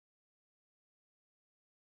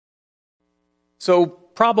So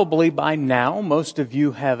probably by now, most of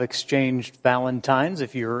you have exchanged Valentines.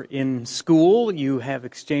 If you're in school, you have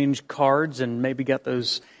exchanged cards and maybe got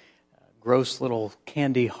those gross little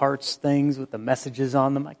candy hearts things with the messages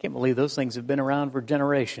on them. I can't believe those things have been around for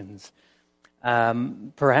generations.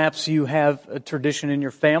 Perhaps you have a tradition in your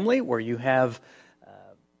family where you have a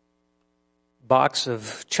box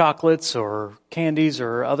of chocolates or candies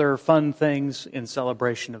or other fun things in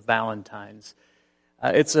celebration of Valentine's.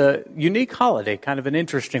 It's a unique holiday, kind of an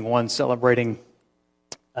interesting one, celebrating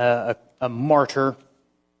a martyr.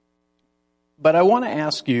 But I want to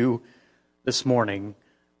ask you this morning,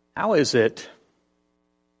 how is it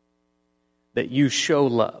that you show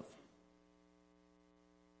love?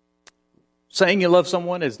 Saying you love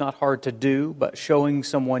someone is not hard to do, but showing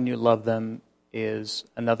someone you love them is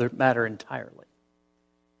another matter entirely.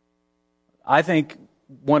 I think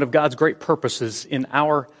one of God's great purposes in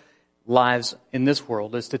our lives in this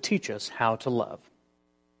world is to teach us how to love.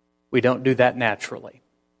 We don't do that naturally.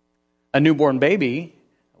 A newborn baby,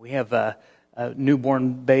 we have a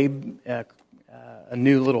newborn babe, a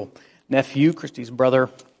new little nephew, Christy's brother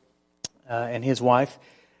and his wife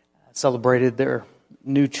celebrated their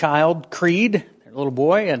new child, Creed, their little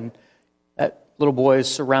boy, and that little boy is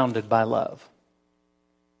surrounded by love.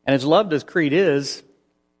 And as loved as Creed is,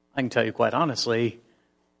 I can tell you quite honestly,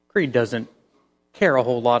 Creed doesn't care a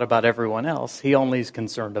whole lot about everyone else. He only is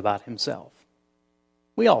concerned about himself.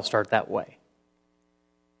 We all start that way.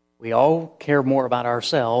 We all care more about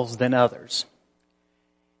ourselves than others.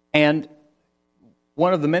 And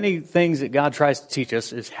one of the many things that God tries to teach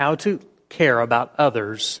us is how to care about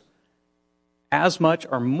others as much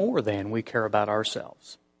or more than we care about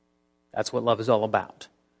ourselves. That's what love is all about.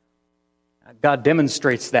 God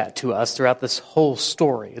demonstrates that to us throughout this whole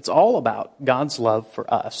story. It's all about God's love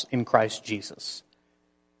for us in Christ Jesus.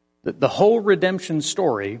 The whole redemption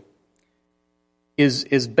story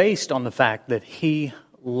is based on the fact that He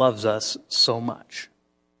loves us so much.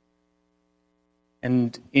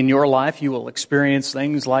 And in your life, you will experience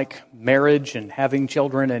things like marriage and having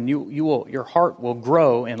children, and your heart will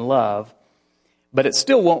grow in love, but it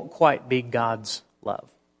still won't quite be God's love.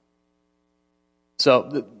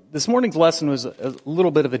 So this morning's lesson was a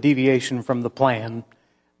little bit of a deviation from the plan,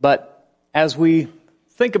 but as we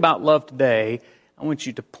think about love today, I want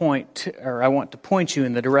to point you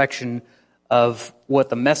in the direction of what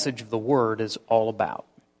the message of the Word is all about.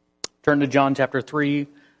 Turn to John chapter 3,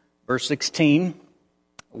 verse 16,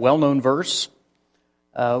 a well-known verse,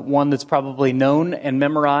 one that's probably known and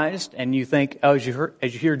memorized, and you think, as you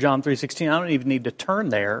hear John 3:16, I don't even need to turn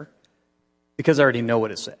there because I already know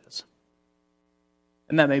what it says.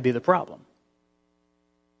 And that may be the problem.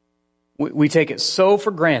 We take it so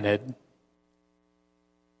for granted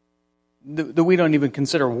that we don't even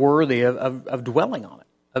consider worthy of dwelling on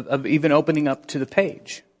it, of even opening up to the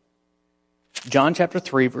page. John chapter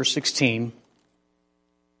 3, verse 16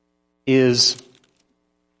 is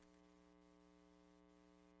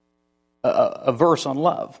a verse on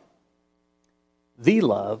love. The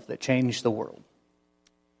love that changed the world.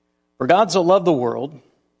 For God so loved the world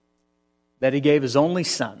that He gave His only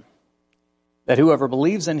Son, that whoever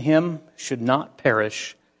believes in Him should not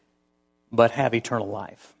perish, but have eternal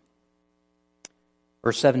life.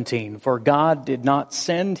 Verse 17, for God did not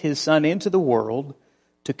send His Son into the world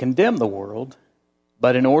to condemn the world,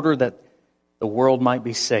 but in order that the world might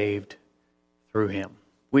be saved through Him.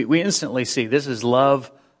 We instantly see this is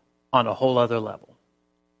love on a whole other level.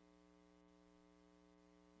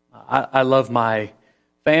 I love my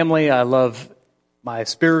family. I love my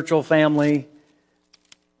spiritual family.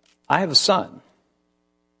 I have a son.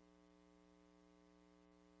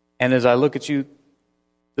 And as I look at you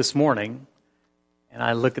this morning, and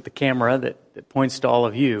I look at the camera that points to all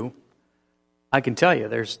of you, I can tell you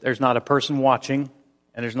there's not a person watching,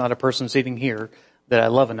 and there's not a person sitting here that I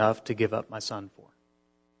love enough to give up my son for.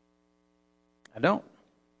 I don't.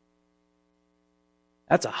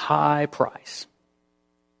 That's a high price.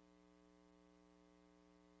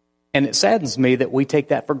 And it saddens me that we take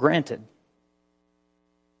that for granted.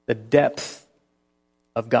 The depth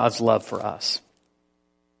of God's love for us.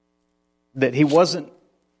 That He wasn't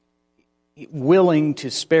willing to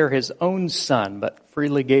spare His own Son, but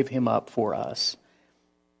freely gave Him up for us.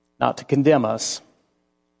 Not to condemn us,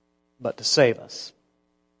 but to save us.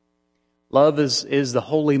 Love is the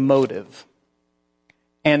holy motive.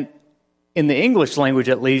 And in the English language,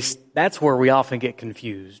 at least, that's where we often get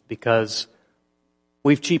confused because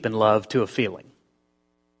we've cheapened love to a feeling.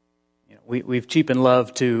 We've cheapened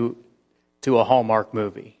love to a Hallmark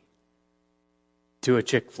movie, to a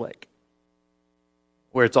chick flick,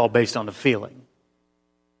 where it's all based on a feeling,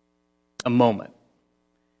 a moment.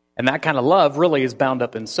 And that kind of love really is bound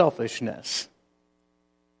up in selfishness.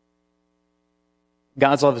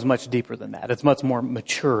 God's love is much deeper than that. It's much more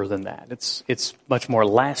mature than that. It's much more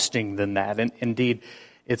lasting than that. And indeed,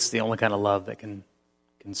 it's the only kind of love that can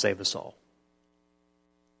save us all.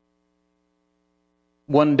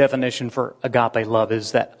 One definition for agape love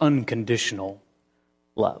is that unconditional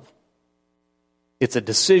love. It's a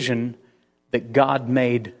decision that God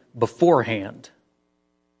made beforehand,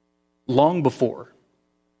 long before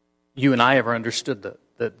you and I ever understood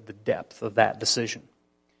the depth of that decision.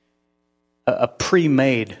 A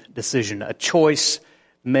pre-made decision, a choice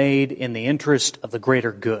made in the interest of the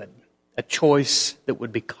greater good, a choice that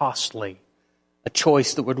would be costly, a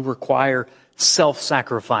choice that would require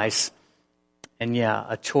self-sacrifice, and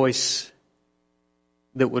a choice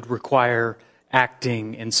that would require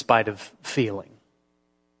acting in spite of feeling.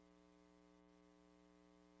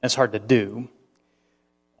 That's hard to do.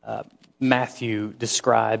 Matthew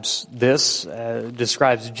describes this,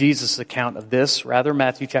 describes Jesus' account of this, rather,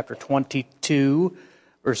 Matthew chapter 22,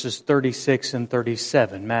 verses 36 and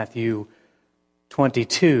 37. Matthew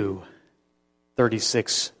 22,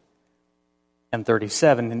 36 and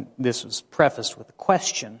 37. And this was prefaced with a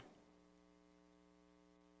question.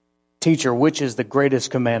 Teacher, which is the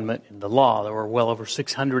greatest commandment in the law? There were well over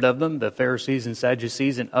 600 of them. The Pharisees and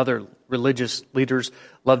Sadducees and other religious leaders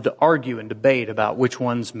loved to argue and debate about which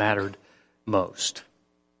ones mattered most.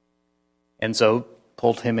 And so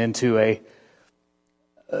pulled him into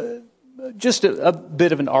just a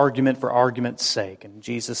bit of an argument for argument's sake. And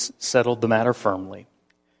Jesus settled the matter firmly.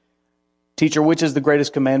 Teacher, which is the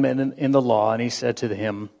greatest commandment in the law? And he said to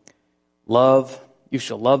him, you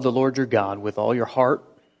shall love the Lord your God with all your heart,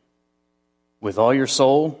 with all your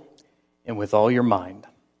soul, and with all your mind.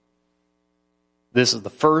 This is the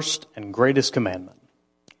first and greatest commandment.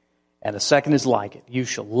 And the second is like it. You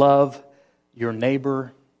shall love your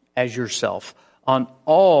neighbor as yourself. On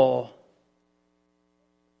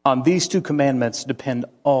these two commandments depend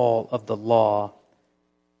all of the law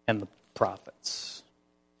and the prophets.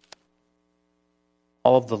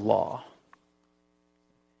 All of the law.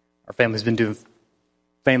 Our family's been doing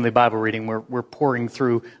family Bible reading. We're pouring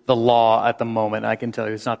through the law at the moment. I can tell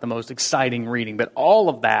you it's not the most exciting reading, but all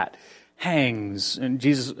of that hangs. And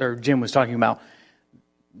Jim was talking about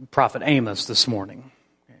Prophet Amos this morning.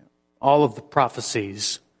 All of the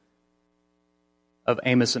prophecies of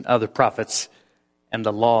Amos and other prophets and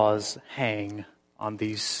the laws hang on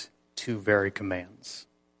these two very commands.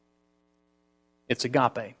 It's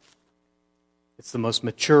agape. It's the most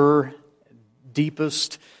mature,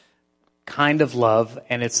 deepest kind of love,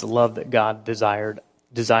 and it's the love that God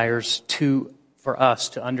desires for us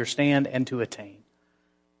to understand and to attain.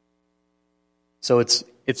 So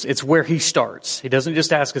it's where He starts. He doesn't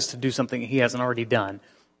just ask us to do something He hasn't already done,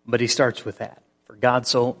 but He starts with that. For God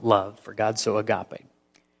so loved, for God so agape.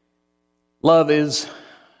 Love is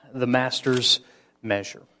the master's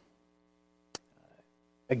measure.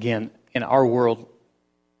 Again, in our world,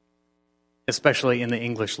 especially in the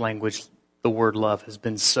English language, the word love has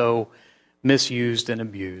been so misused and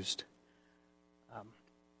abused.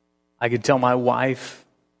 I could tell my wife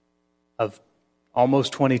of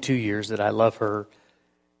almost 22 years that I love her,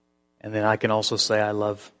 and then I can also say I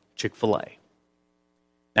love Chick-fil-A.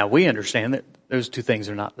 Now, we understand that those two things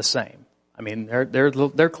are not the same. I mean,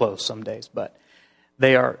 they're close some days, but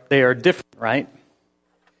they are different, right?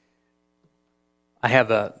 I have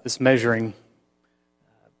this measuring.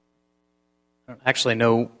 Actually,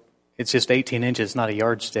 no, it's just 18 inches, not a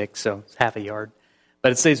yardstick, so it's half a yard.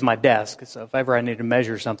 But it stays on my desk, so if ever I need to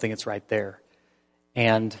measure something, it's right there.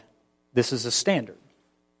 And this is a standard.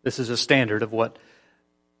 This is a standard of what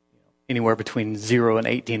anywhere between 0 and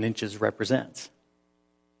 18 inches represents.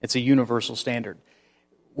 It's a universal standard.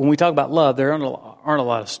 When we talk about love, there aren't a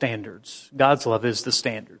lot of standards. God's love is the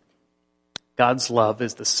standard. God's love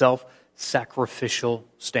is the self-sacrificial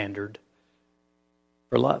standard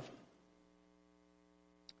for love.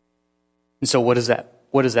 And so what does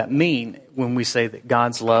that mean when we say that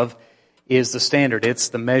God's love is the standard? It's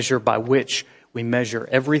the measure by which we measure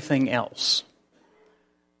everything else.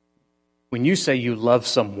 When you say you love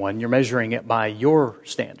someone, you're measuring it by your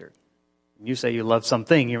standard. When you say you love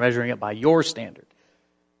something, you're measuring it by your standard.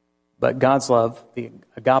 But God's love, the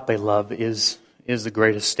agape love, is the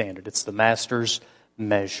greatest standard. It's the master's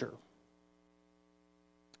measure.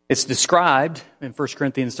 It's described in 1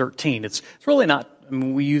 Corinthians 13. It's really not,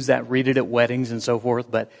 we use that, read it at weddings and so forth,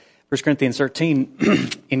 but 1 Corinthians 13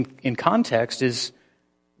 in context is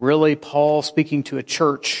really Paul speaking to a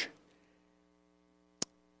church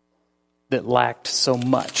that lacked so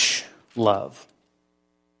much love.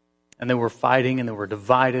 And they were fighting and they were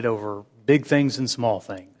divided over big things and small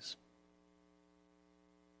things.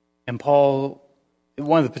 And Paul,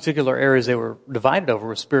 one of the particular areas they were divided over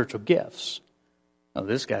was spiritual gifts. Oh,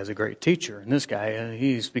 this guy's a great teacher, and this guy,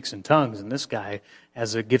 he speaks in tongues, and this guy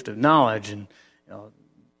has a gift of knowledge, and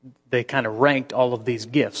they kind of ranked all of these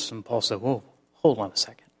gifts. And Paul said, whoa, hold on a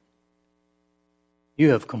second.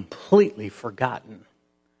 You have completely forgotten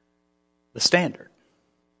the standard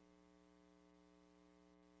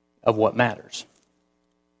of what matters.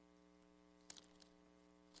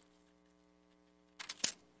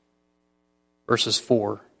 Verses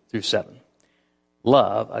 4 through 7.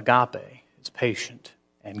 Love, agape, is patient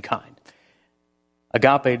and kind.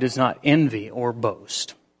 Agape does not envy or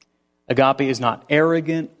boast. Agape is not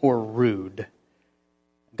arrogant or rude.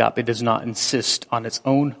 Agape does not insist on its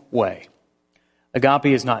own way. Agape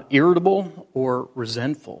is not irritable or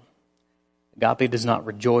resentful. Agape does not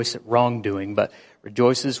rejoice at wrongdoing, but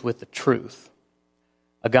rejoices with the truth.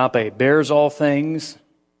 Agape bears all things.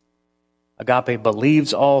 Agape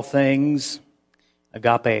believes all things.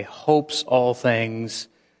 Agape hopes all things.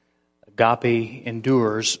 Agape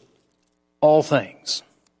endures all things.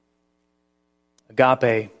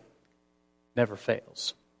 Agape never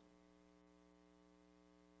fails.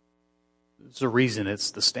 There's a reason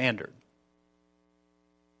it's the standard.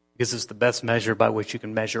 Because it's the best measure by which you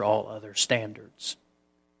can measure all other standards.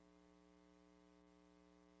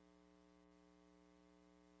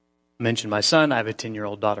 I mentioned my son. I have a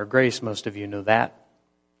 10-year-old daughter, Grace. Most of you know that.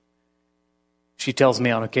 She tells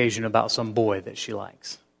me on occasion about some boy that she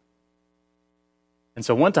likes. And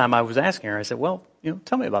so one time I was asking her, I said, well,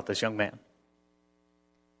 tell me about this young man.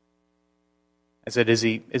 I said, is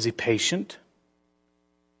he patient?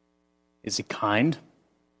 Is he kind?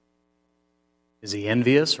 Is he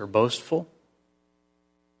envious or boastful?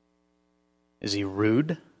 Is he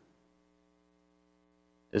rude?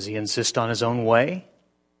 Does he insist on his own way?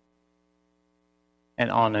 And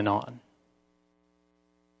on and on.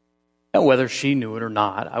 Now, whether she knew it or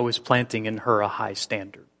not, I was planting in her a high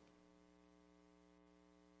standard.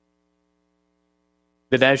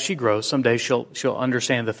 That as she grows, someday she'll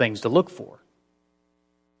understand the things to look for.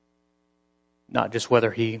 Not just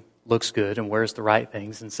whether he looks good and wears the right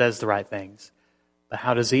things and says the right things, but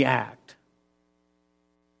how does he act?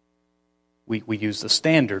 We use the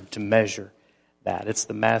standard to measure that. It's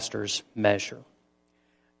the master's measure.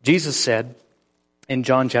 Jesus said in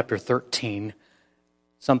John chapter 13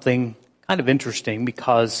 something kind of interesting,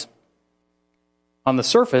 because on the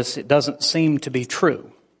surface it doesn't seem to be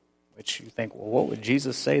true. Which you think, well, what would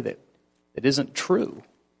Jesus say that isn't true?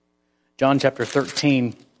 John chapter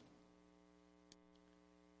 13,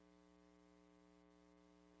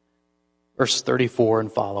 verse 34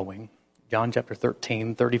 and following. John chapter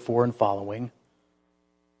 13, 34 and following.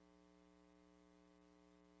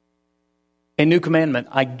 A new commandment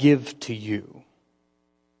I give to you,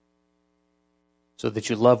 so that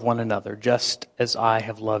you love one another, just as I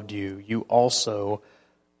have loved you. You also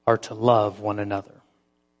are to love one another.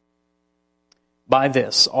 By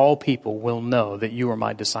this, all people will know that you are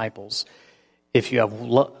my disciples, if you have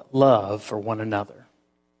love for one another.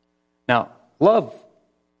 Now, love,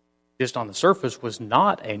 just on the surface, was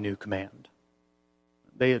not a new command.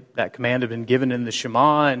 That command had been given in the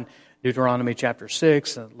Shema and Deuteronomy chapter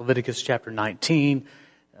 6, and Leviticus chapter 19.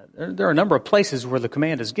 There are a number of places where the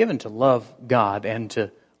command is given to love God and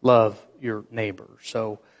to love your neighbor.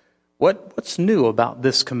 So what's new about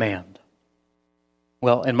this command?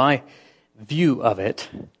 Well, in my view of it,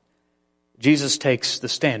 Jesus takes the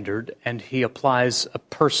standard and he applies a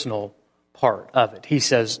personal part of it. He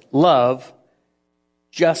says, love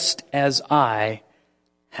just as I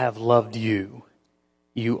have loved you.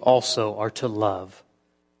 You also are to love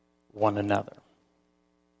one another.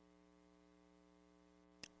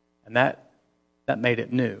 And that made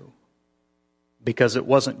it new, because it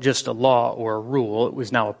wasn't just a law or a rule, it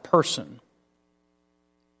was now a person.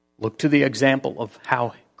 Look to the example of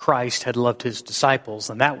how Christ had loved his disciples,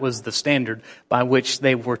 and that was the standard by which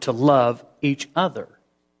they were to love each other.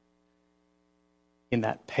 In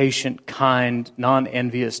that patient, kind,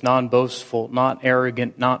 non-envious, non-boastful, not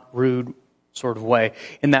arrogant, not rude sort of way.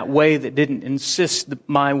 In that way that didn't insist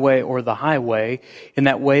my way or the highway. In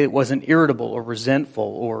that way that wasn't irritable or resentful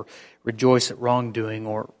or rejoice at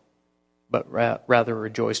wrongdoing, but rather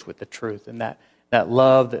rejoiced with the truth. And that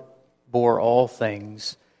love that bore all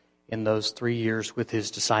things in those 3 years with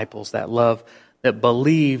his disciples. That love that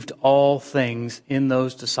believed all things in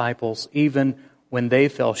those disciples, even when they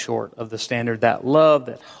fell short of the standard. That love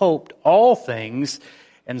that hoped all things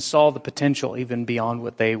and saw the potential even beyond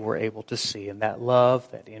what they were able to see. And that love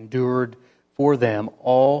that endured for them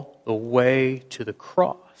all the way to the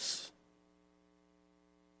cross.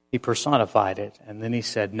 He personified it, and then he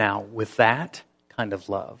said, now, with that kind of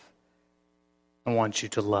love, I want you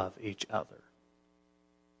to love each other.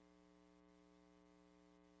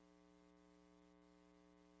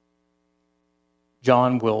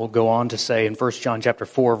 John will go on to say in 1 John chapter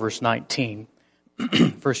 4, verse 19,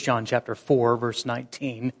 1 John chapter 4, verse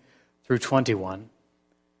 19 through 21,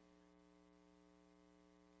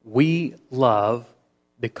 we love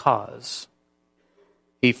because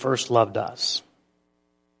he first loved us.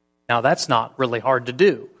 Now, that's not really hard to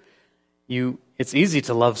do. It's easy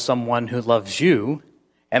to love someone who loves you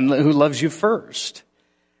and who loves you first.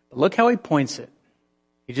 But look how he points it.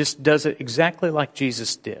 He just does it exactly like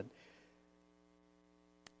Jesus did.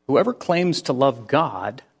 Whoever claims to love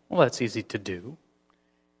God, well, that's easy to do,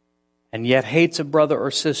 and yet hates a brother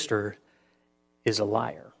or sister is a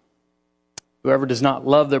liar. Whoever does not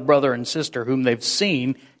love their brother and sister whom they've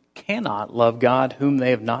seen cannot love God whom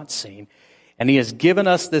they have not seen. And he has given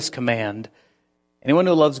us this command: anyone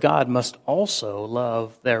who loves God must also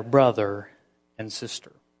love their brother and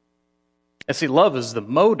sister. And see, love is the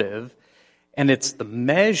motive, and it's the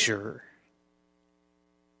measure,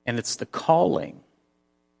 and it's the calling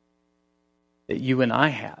that you and I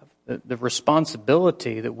have. The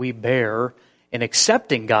responsibility that we bear in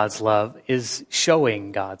accepting God's love is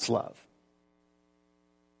showing God's love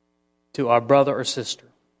to our brother or sister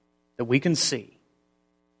that we can see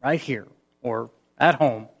right here or at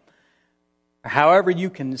home. However you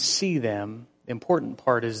can see them, the important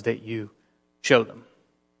part is that you show them.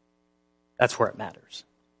 That's where it matters.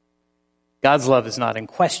 God's love is not in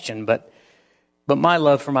question, but my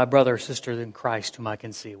love for my brother or sister in Christ whom I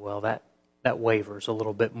can see, well, that wavers a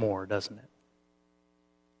little bit more, doesn't it?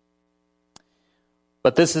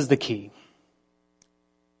 But this is the key.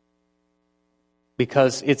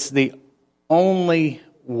 Because it's the only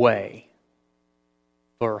way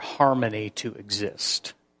for harmony to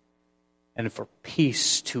exist, and for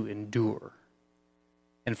peace to endure,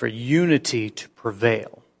 and for unity to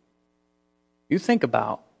prevail. You think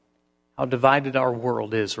about how divided our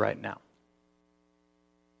world is right now.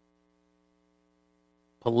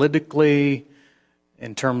 Politically,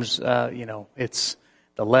 in terms, it's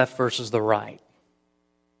the left versus the right.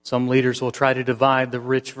 Some leaders will try to divide the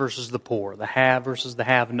rich versus the poor, the have versus the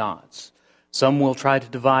have-nots. Some will try to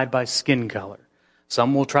divide by skin color.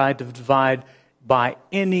 Some will try to divide by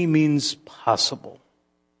any means possible.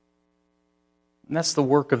 And that's the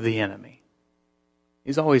work of the enemy.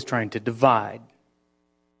 He's always trying to divide.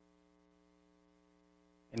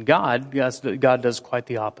 And God does quite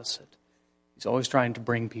the opposite. He's always trying to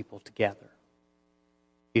bring people together.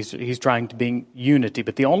 He's trying to bring unity.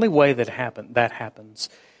 But the only way that happens.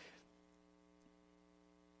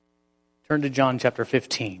 Turn to John chapter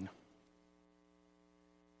 15.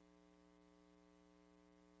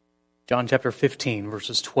 John chapter 15,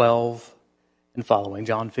 verses 12 and following.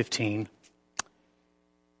 John 15.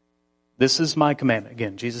 This is my commandment.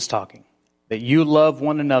 Again, Jesus talking. That you love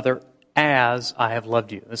one another as I have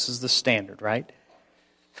loved you. This is the standard, right?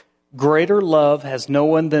 Greater love has no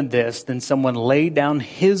one than this, than someone lay down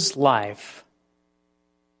his life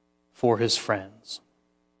for his friends.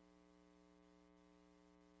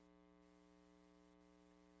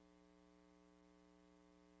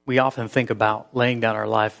 We often think about laying down our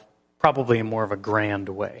life probably in more of a grand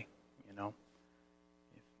way.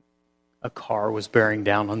 A car was bearing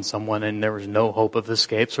down on someone and there was no hope of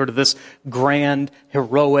escape. Sort of this grand,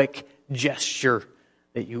 heroic gesture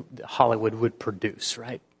that Hollywood would produce,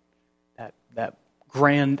 right? That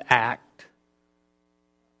grand act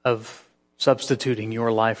of substituting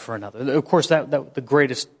your life for another. Of course, that the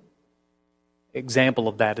greatest example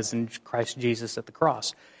of that is in Christ Jesus at the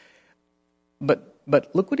cross. But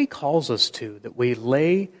look what he calls us to, that we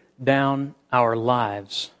lay down our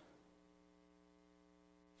lives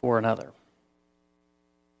for another.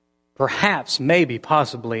 Perhaps, maybe,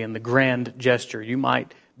 possibly in the grand gesture, you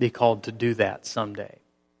might be called to do that someday.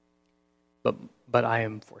 But I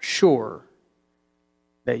am for sure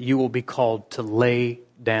that you will be called to lay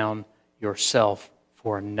down yourself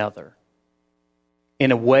for another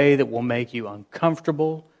in a way that will make you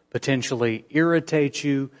uncomfortable, potentially irritate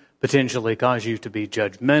you, potentially cause you to be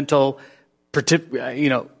judgmental,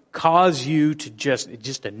 cause you to it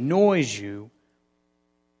just annoys you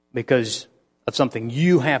because of something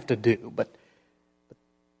you have to do. But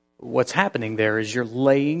what's happening there is you're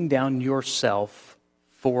laying down yourself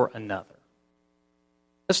for another.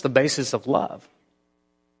 That's the basis of love.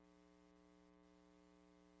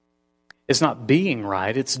 It's not being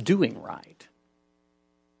right, it's doing right.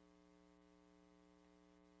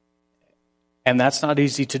 And that's not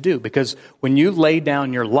easy to do, because when you lay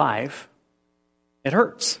down your life, it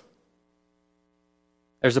hurts.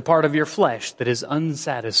 There's a part of your flesh that is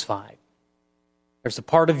unsatisfied. There's a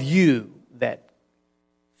part of you that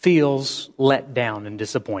feels let down and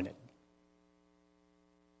disappointed.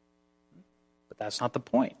 But that's not the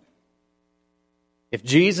point. If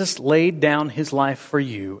Jesus laid down his life for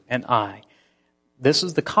you and I, this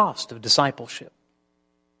is the cost of discipleship.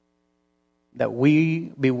 That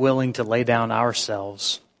we be willing to lay down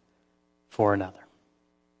ourselves for another.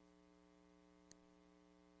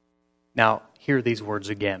 Now, hear these words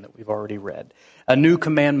again that we've already read. A new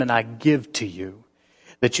commandment I give to you,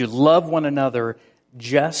 that you love one another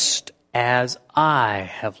just as I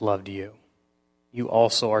have loved you. You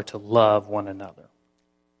also are to love one another.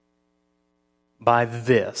 By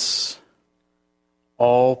this,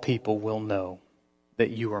 all people will know that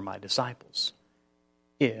you are my disciples,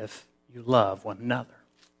 if you love one another.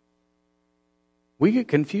 We get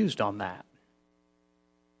confused on that.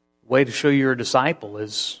 The way to show you're a disciple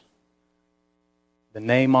is the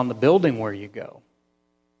name on the building where you go.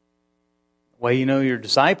 The way you know you're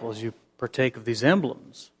disciples, you partake of these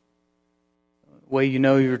emblems. The way you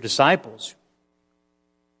know you're disciples,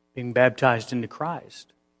 being baptized into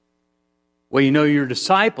Christ. The way you know you're a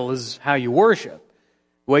disciple is how you worship.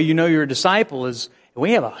 The way you know you're a disciple is,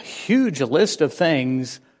 we have a huge list of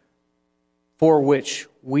things for which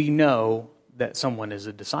we know that someone is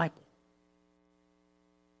a disciple.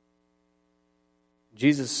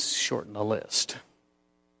 Jesus shortened the list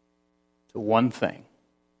to one thing.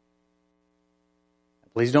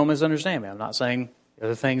 Please don't misunderstand me. I'm not saying the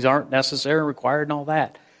other things aren't necessary and required and all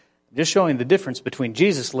that. I'm just showing the difference between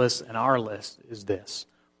Jesus' list and our list is this.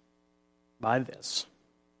 By this,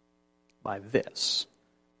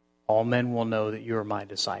 all men will know that you are my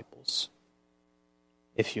disciples,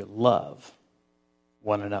 if you love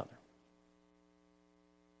one another.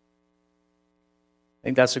 I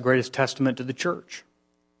think that's the greatest testament to the church.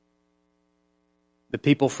 The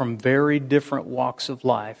people from very different walks of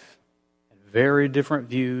life and very different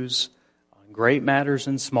views on great matters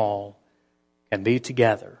and small can be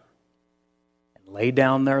together and lay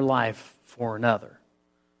down their life for another.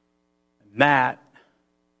 And that,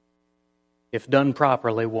 if done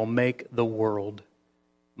properly, will make the world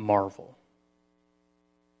marvel.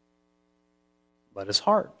 But it's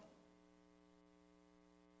hard.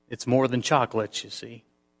 It's more than chocolates, you see,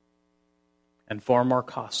 and far more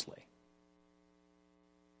costly.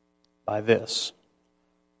 By this,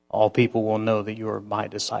 all people will know that you are my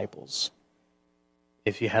disciples,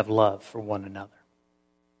 if you have love for one another.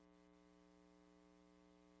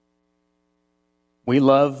 We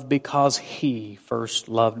love because He first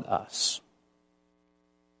loved us.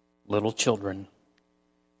 Little children,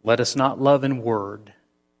 let us not love in word,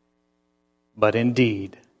 but in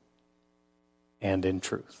deed and in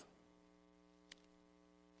truth.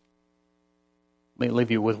 Let me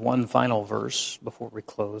leave you with one final verse before we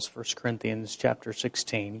close. 1 Corinthians chapter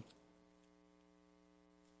 16.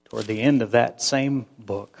 Toward the end of that same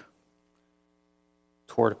book,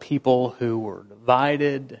 toward people who were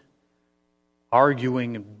divided,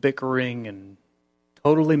 arguing and bickering and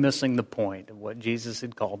totally missing the point of what Jesus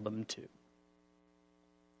had called them to.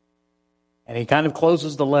 And he kind of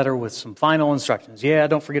closes the letter with some final instructions. Yeah,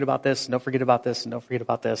 don't forget about this, and don't forget about this, and don't forget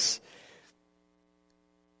about this.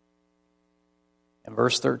 In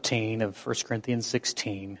verse 13 of 1 Corinthians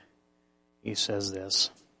 16, he says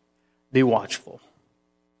this: be watchful.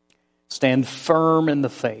 Stand firm in the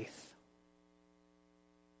faith.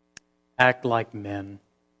 Act like men.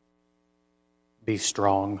 Be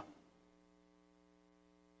strong.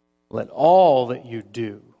 Let all that you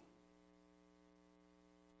do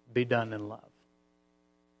be done in love.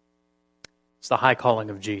 It's the high calling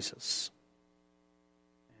of Jesus.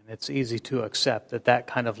 And it's easy to accept that that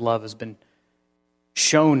kind of love has been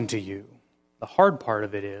shown to you. The hard part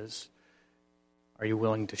of it is, are you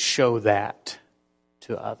willing to show that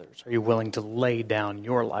to others? Are you willing to lay down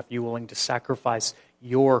your life? Are you willing to sacrifice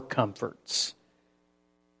your comforts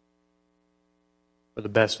for the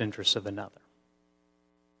best interests of another?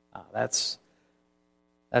 That's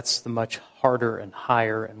the much harder and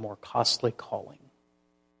higher and more costly calling.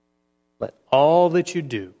 Let all that you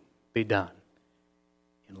do be done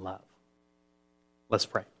in love. Let's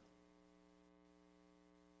pray.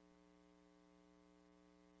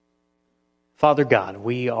 Father God,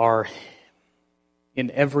 we are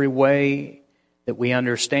in every way that we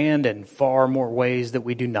understand and far more ways that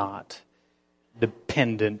we do not,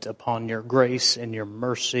 dependent upon your grace and your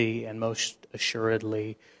mercy and most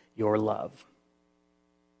assuredly your love.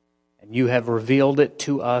 And you have revealed it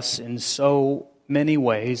to us in so many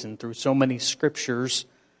ways and through so many scriptures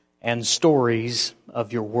and stories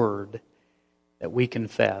of your word that we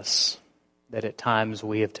confess that at times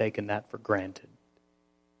we have taken that for granted.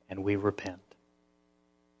 and we repent.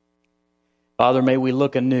 Father, may we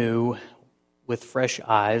look anew with fresh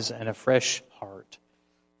eyes and a fresh heart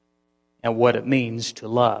at what it means to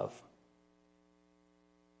love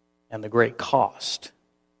and the great cost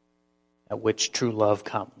at which true love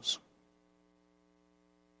comes.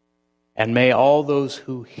 And may all those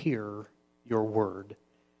who hear your word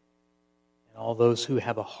and all those who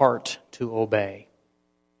have a heart to obey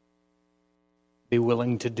be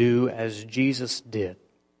willing to do as Jesus did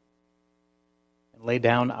and lay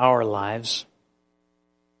down our lives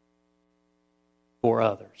for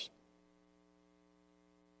others.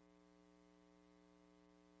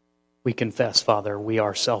 We confess, Father, we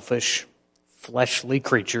are selfish, fleshly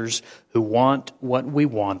creatures who want what we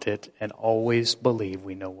want it and always believe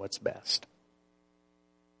we know what's best.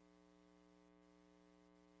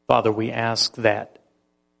 Father, we ask that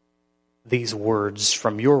these words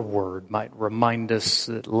from your word might remind us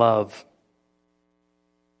that love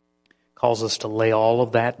calls us to lay all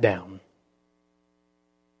of that down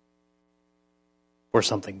for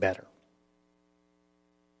something better.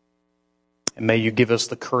 And may you give us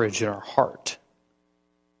the courage in our heart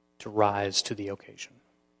to rise to the occasion.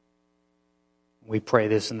 We pray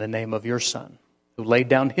this in the name of your Son, who laid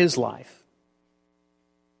down his life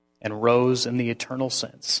and rose in the eternal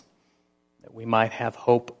sense, that we might have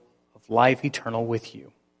hope of life eternal with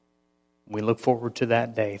you. We look forward to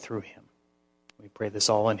that day through him. We pray this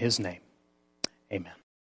all in his name. Amen.